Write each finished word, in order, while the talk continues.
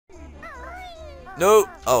No.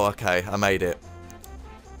 Oh, okay. I made it.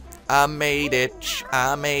 I made it.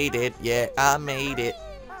 I made it. Yeah, I made it.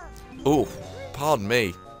 Oh, pardon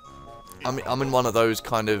me. I'm in one of those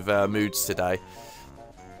kind of moods today.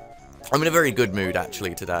 I'm in a very good mood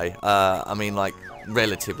actually today. I mean, like,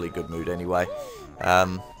 relatively good mood anyway.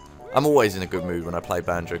 I'm always in a good mood when I play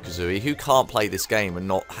Banjo-Kazooie. Who can't play this game and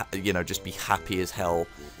not, you know, just be happy as hell?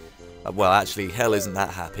 Well, actually, hell isn't that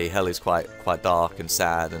happy. Hell is quite dark and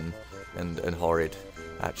sad and horrid,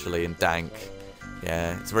 actually, and dank.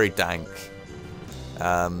 Yeah, it's very dank.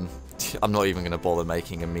 I'm not even going to bother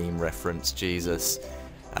making a meme reference. Jesus.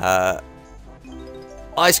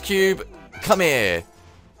 Ice Cube, come here.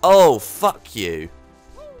 Oh, fuck you.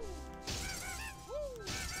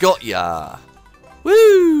 Got ya.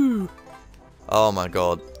 Woo! Oh my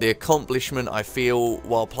god. The accomplishment I feel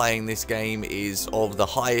while playing this game is of the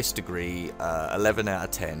highest degree. 11 out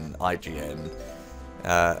of 10 IGN.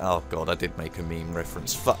 Oh god, I did make a meme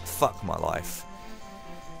reference. Fuck my life.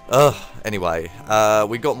 Ugh. Anyway,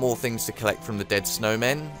 we got more things to collect from the dead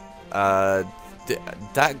snowmen.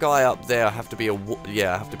 That guy up there, I have to be a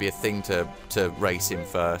thing to race him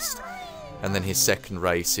first, and then his second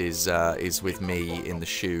race is with me in the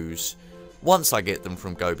shoes. Once I get them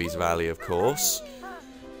from Gobi's Valley, of course.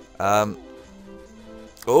 Oh,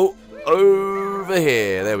 over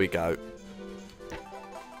here. There we go.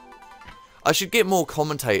 I should get more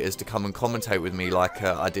commentators to come and commentate with me like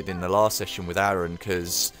I did in the last session with Aaron,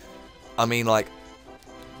 because, I mean, like,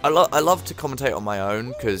 I love to commentate on my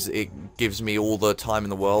own, because it gives me all the time in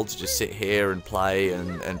the world to just sit here and play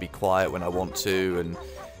and be quiet when I want to,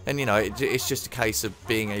 and you know, it's just a case of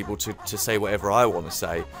being able to say whatever I want to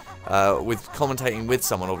say. With commentating with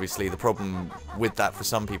someone, obviously, the problem with that for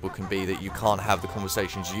some people can be that you can't have the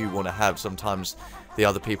conversations you want to have. Sometimes the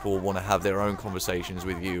other people want to have their own conversations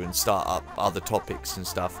with you and start up other topics and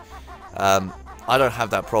stuff. I don't have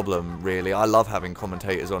that problem, really. I love having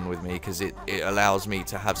commentators on with me because it allows me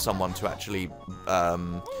to have someone to actually,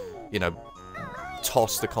 you know,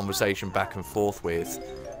 toss the conversation back and forth with.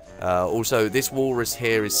 Also, this walrus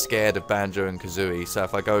here is scared of Banjo and Kazooie, so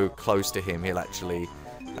if I go close to him, he'll actually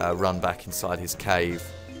run back inside his cave.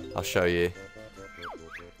 I'll show you.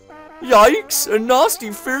 Yikes! A nasty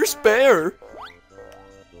fierce bear!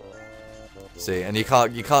 See, and you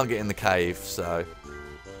can't get in the cave, so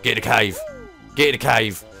get in the cave! Get in the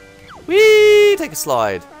cave! Whee! Take a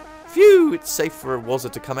slide. Phew! It's safe for a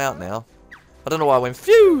Wazza to come out now. I don't know why I went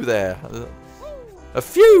phew there. A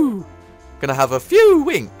few! Gonna have a few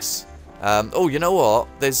winks. Oh, you know what?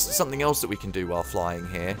 There's something else that we can do while flying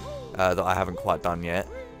here that I haven't quite done yet.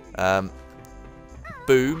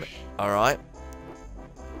 Boom. Alright.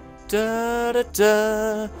 Da da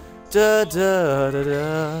da da da da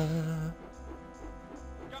da.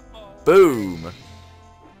 Boom.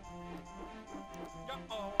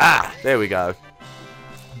 Ah, there we go.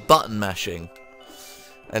 Button mashing.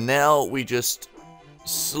 And now we just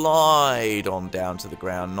slide on down to the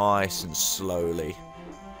ground nice and slowly.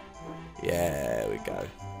 Yeah, there we go.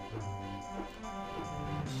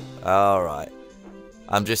 Alright.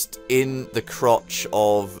 I'm just in the crotch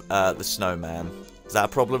of the snowman. Is that a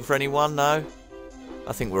problem for anyone? No?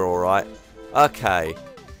 I think we're alright. Okay.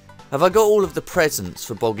 Have I got all of the presents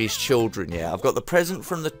for Boggy's children yet? I've got the present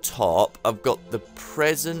from the top. I've got the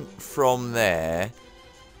present from there.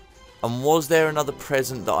 And was there another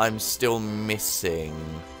present that I'm still missing?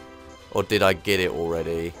 Or did I get it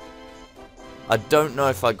already? I don't know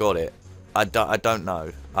if I got it. I don't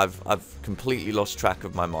know. I've completely lost track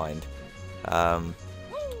of my mind.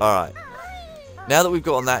 Alright. Now that we've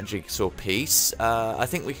got on that jigsaw piece, I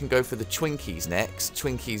think we can go for the Twinkies next.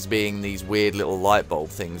 Twinkies being these weird little light bulb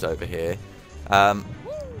things over here. I've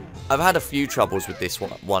had a few troubles with this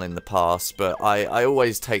one in the past, but I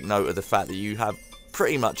always take note of the fact that you have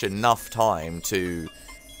pretty much enough time to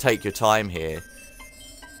take your time here.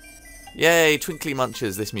 Yay, Twinkly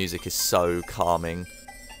Munchers, this music is so calming.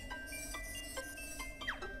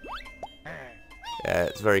 Yeah,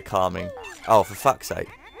 it's very calming. Oh, for fuck's sake.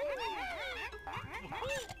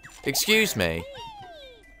 Excuse me.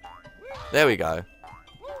 There we go.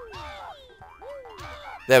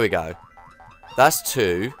 There we go. That's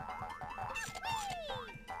 2.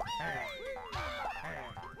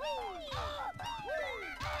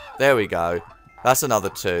 There we go. That's another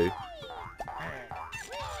 2.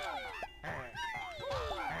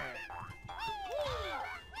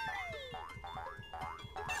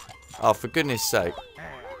 Oh, for goodness sake.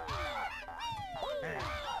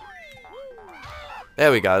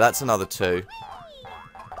 There we go. That's another 2.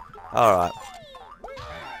 Alright.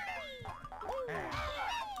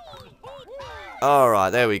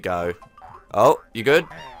 Alright, there we go. Oh, you good?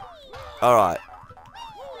 Alright.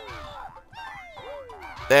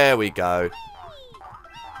 There we go.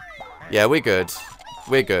 Yeah, we're good.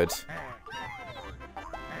 We're good.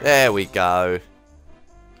 There we go.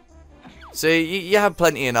 See, you have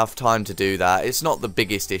plenty enough time to do that. It's not the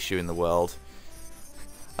biggest issue in the world.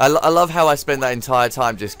 I love how I spent that entire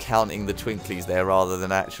time just counting the twinklies there rather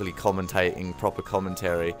than actually commentating proper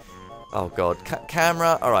commentary. Oh god.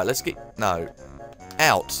 Camera. Alright, let's get... No.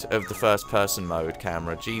 Out of the first person mode,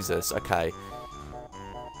 camera. Jesus. Okay.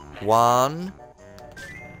 1,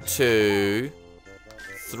 2,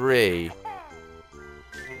 3.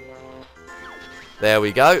 There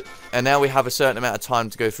we go. And now we have a certain amount of time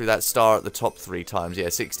to go through that star at the top 3 times. Yeah,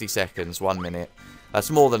 60 seconds, 1 minute. That's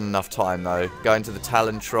more than enough time, though. Go into the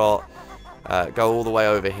talon trot. Go all the way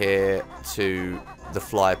over here to the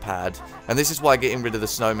fly pad. And this is why getting rid of the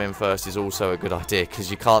snowmen first is also a good idea, because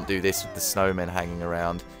you can't do this with the snowmen hanging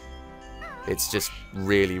around. It's just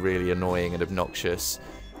really, really annoying and obnoxious.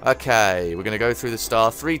 Okay, we're going to go through the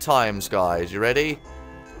star 3 times, guys. You ready?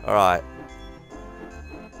 Alright.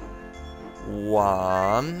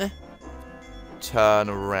 1. Turn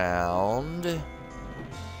around.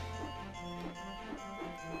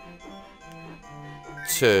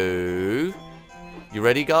 2. You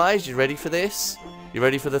ready, guys? You ready for this? You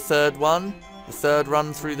ready for the third one? The third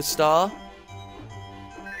run through the star?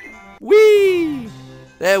 Whee!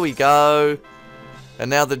 There we go. And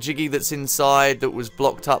now the Jiggy that's inside that was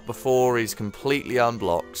blocked up before is completely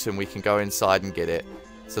unblocked, and we can go inside and get it.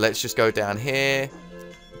 So let's just go down here.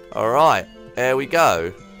 Alright, there we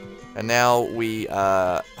go. And now we,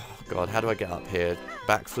 oh god, how do I get up here?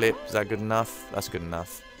 Backflip, is that good enough? That's good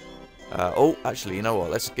enough. Oh, actually, you know what?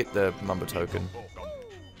 Let's get the Mumbo token.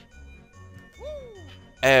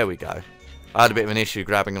 There we go. I had a bit of an issue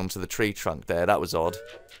grabbing onto the tree trunk there. That was odd.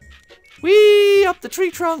 Whee! Up the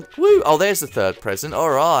tree trunk! Woo! Oh, there's the third present.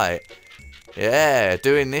 Alright. Yeah,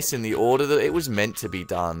 doing this in the order that it was meant to be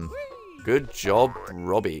done. Good job,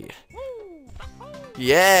 Robbie.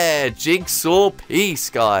 Yeah! Jigsaw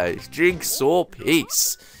piece, guys. Jigsaw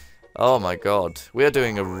piece. Oh my god. We are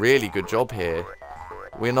doing a really good job here.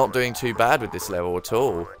 We're not doing too bad with this level at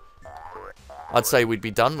all. I'd say we'd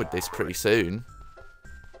be done with this pretty soon.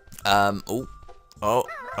 Oh,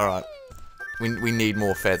 alright. We need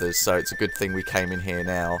more feathers, so it's a good thing we came in here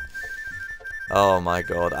now. Oh my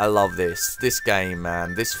god, I love this. This game,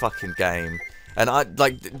 man. This fucking game. And I,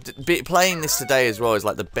 like, playing this today as well is,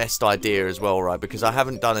 like, the best idea as well, right? Because I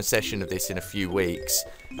haven't done a session of this in a few weeks,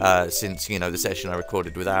 since, you know, the session I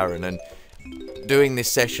recorded with Aaron. And doing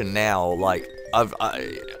this session now, like,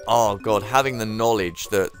 oh god, having the knowledge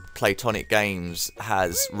that Playtonic Games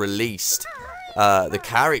has released the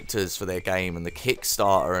characters for their game and the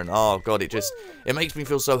Kickstarter, and oh god, it makes me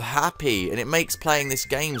feel so happy, and it makes playing this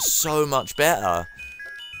game so much better.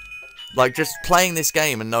 Like, just playing this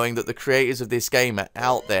game and knowing that the creators of this game are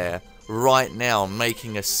out there right now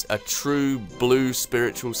making a true blue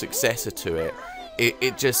spiritual successor to it.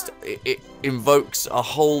 It invokes a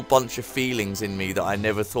whole bunch of feelings in me that I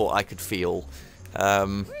never thought I could feel.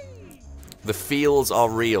 The feels are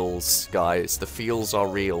reals, guys. The feels are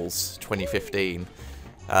reals. 2015.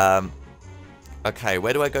 Okay,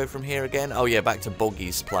 where do I go from here again? Oh yeah, back to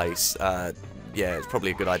Boggy's place. Yeah, it's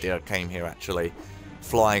probably a good idea I came here, actually.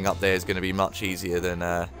 Flying up there is going to be much easier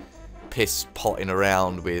than piss-potting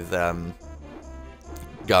around with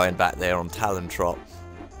going back there on Talon Trot.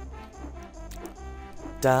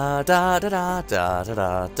 Da da da da da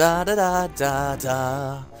da da da da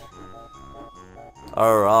da.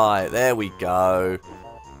 Alright, there we go.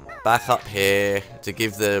 Back up here to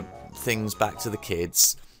give the things back to the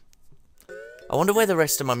kids. I wonder where the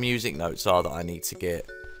rest of my music notes are that I need to get.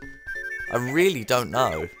 I really don't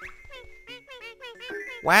know.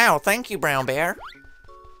 Wow, thank you, Brown Bear.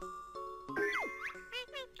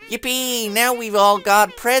 Yippee! Now we've all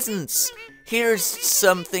got presents. Here's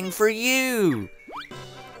something for you.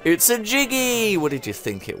 It's a Jiggy! What did you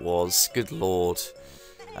think it was? Good lord.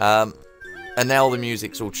 And now the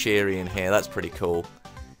music's all cheery in here. That's pretty cool.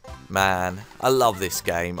 Man, I love this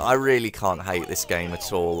game. I really can't hate this game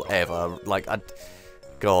at all, ever. Like,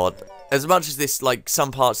 God. As much as this, like,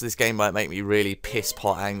 some parts of this game might make me really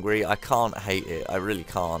piss-pot angry, I can't hate it. I really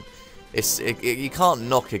can't. You can't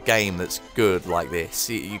knock a game that's good like this.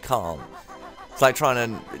 You can't. It's like trying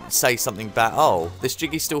to say something bad. Oh, this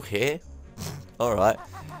Jiggy's still here? Alright.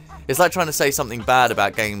 It's like trying to say something bad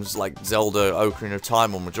about games like Zelda, Ocarina of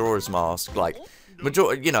Time, or Majora's Mask. Like,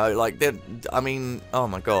 you know, like, I mean, oh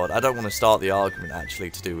my god, I don't want to start the argument,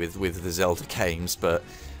 actually, to do with the Zelda games, but,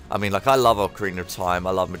 I mean, like, I love Ocarina of Time,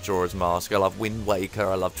 I love Majora's Mask, I love Wind Waker,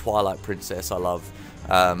 I love Twilight Princess, I love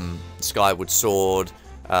Skyward Sword,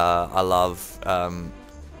 I love,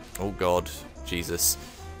 oh god, Jesus,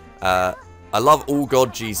 I love Oh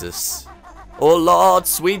God Jesus. Oh Lord,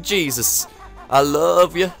 sweet Jesus, I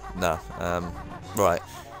love you. No, right.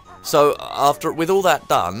 So with all that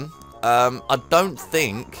done, I don't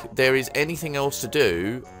think there is anything else to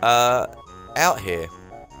do out here.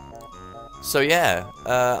 So yeah,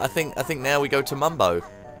 I think now we go to Mumbo,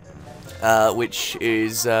 which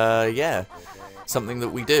is yeah, something that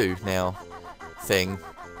we do now.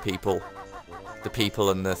 People, the people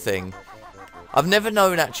and the thing. I've never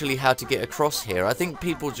known actually how to get across here. I think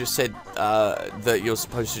people just said that you're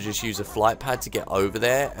supposed to just use a flight pad to get over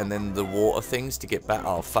there, and then the water things to get back.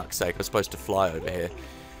 Oh fuck's sake! I'm supposed to fly over here.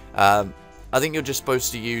 I think you're just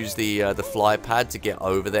supposed to use the fly pad to get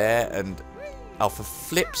over there, and oh, for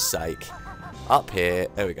flip's sake, up here.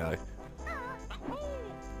 There we go.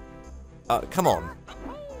 Come on.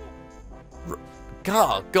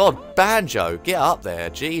 God, Banjo, get up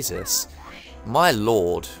there, Jesus, my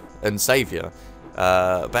lord and saviour.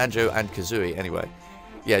 Banjo and Kazooie. Anyway,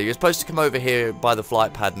 yeah, you're supposed to come over here by the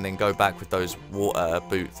flight pad and then go back with those water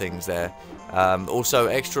boot things there. Also,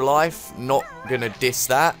 extra life. Not gonna diss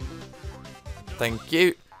that. Thank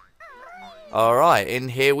you. Alright, in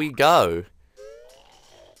here we go.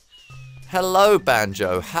 Hello,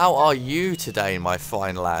 Banjo. How are you today, my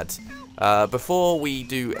fine lad? Before we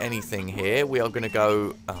do anything here, we are going to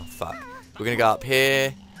go... Oh, fuck. We're going to go up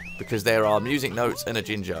here, because there are music notes and a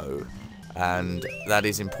Jinjo. And that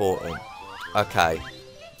is important. Okay.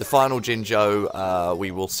 The final Jinjo,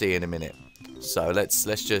 we will see in a minute. So, let's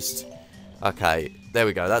just... Okay, there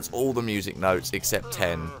we go. That's all the music notes, except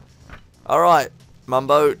 10. Alright,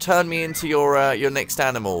 Mumbo, turn me into your next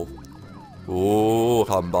animal. Ooh,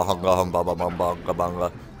 humba, hunga, humba, humba, hunga,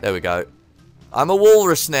 hunga. There we go. I'm a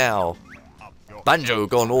walrus now. Banjo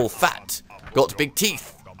gone all fat. Got big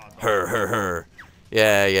teeth. Her, her, her.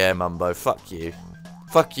 Yeah, Mumbo, fuck you.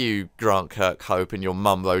 Fuck you, Grant Kirkhope, and your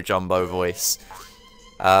mumbo-jumbo voice.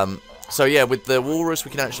 So yeah, with the walrus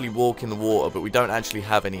we can actually walk in the water, but we don't actually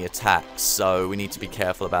have any attacks, so we need to be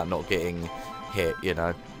careful about not getting hit, you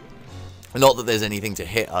know. Not that there's anything to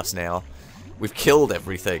hit us now. We've killed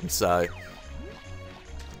everything, so...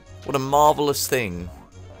 What a marvellous thing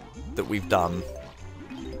that we've done.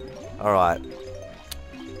 Alright.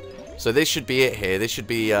 So this should be it here. This should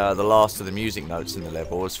be the last of the music notes in the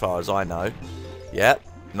level, as far as I know. Yep.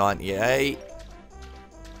 98.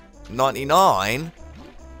 99?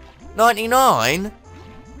 99?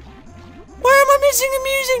 Where am I missing a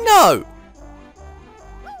music note?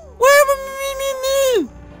 Where am I...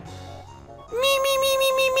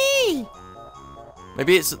 Me.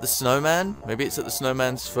 Maybe it's at the snowman? Maybe it's at the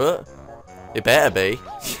snowman's foot? It better be.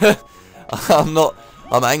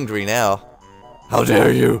 I'm angry now. How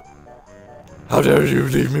dare you? How dare you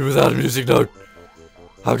leave me without a music note?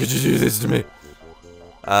 How could you do this to me?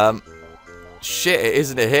 Shit,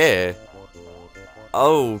 isn't it here?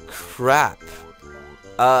 Oh, crap.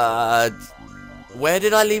 Where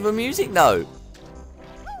did I leave a music note?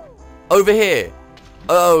 Over here.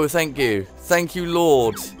 Oh, thank you. Thank you,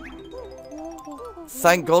 Lord.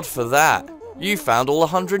 Thank God for that. You found all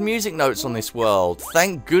 100 music notes on this world.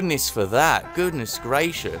 Thank goodness for that. Goodness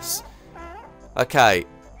gracious. Okay.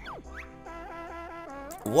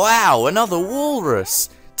 Wow, another walrus.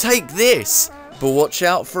 Take this. But watch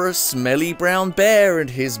out for a smelly brown bear and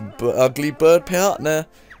his ugly bird partner.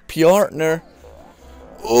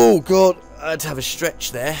 Oh, God. I had to have a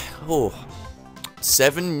stretch there. Oh.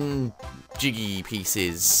 7 jiggy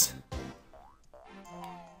pieces.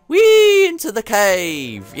 Whee! Into the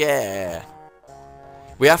cave! Yeah!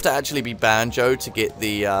 We have to actually be Banjo to get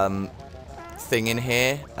the thing in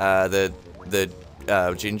here. The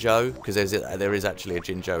Jinjo. Because there is actually a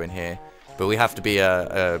Jinjo in here. But we have to be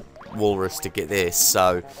a walrus to get this.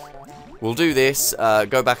 So, we'll do this.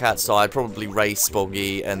 Go back outside. Probably race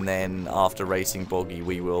Boggy. And then after racing Boggy,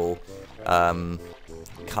 we will come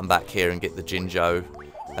back here and get the Jinjo.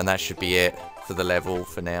 And that should be it for the level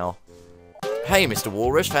for now. Hey, Mr.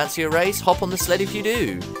 Walrus, fancy a race? Hop on the sled if you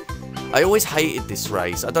do. I always hated this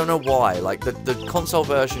race. I don't know why. Like, the console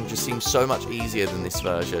version just seems so much easier than this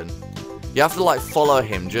version. You have to, like, follow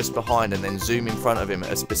him just behind and then zoom in front of him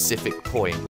at a specific point.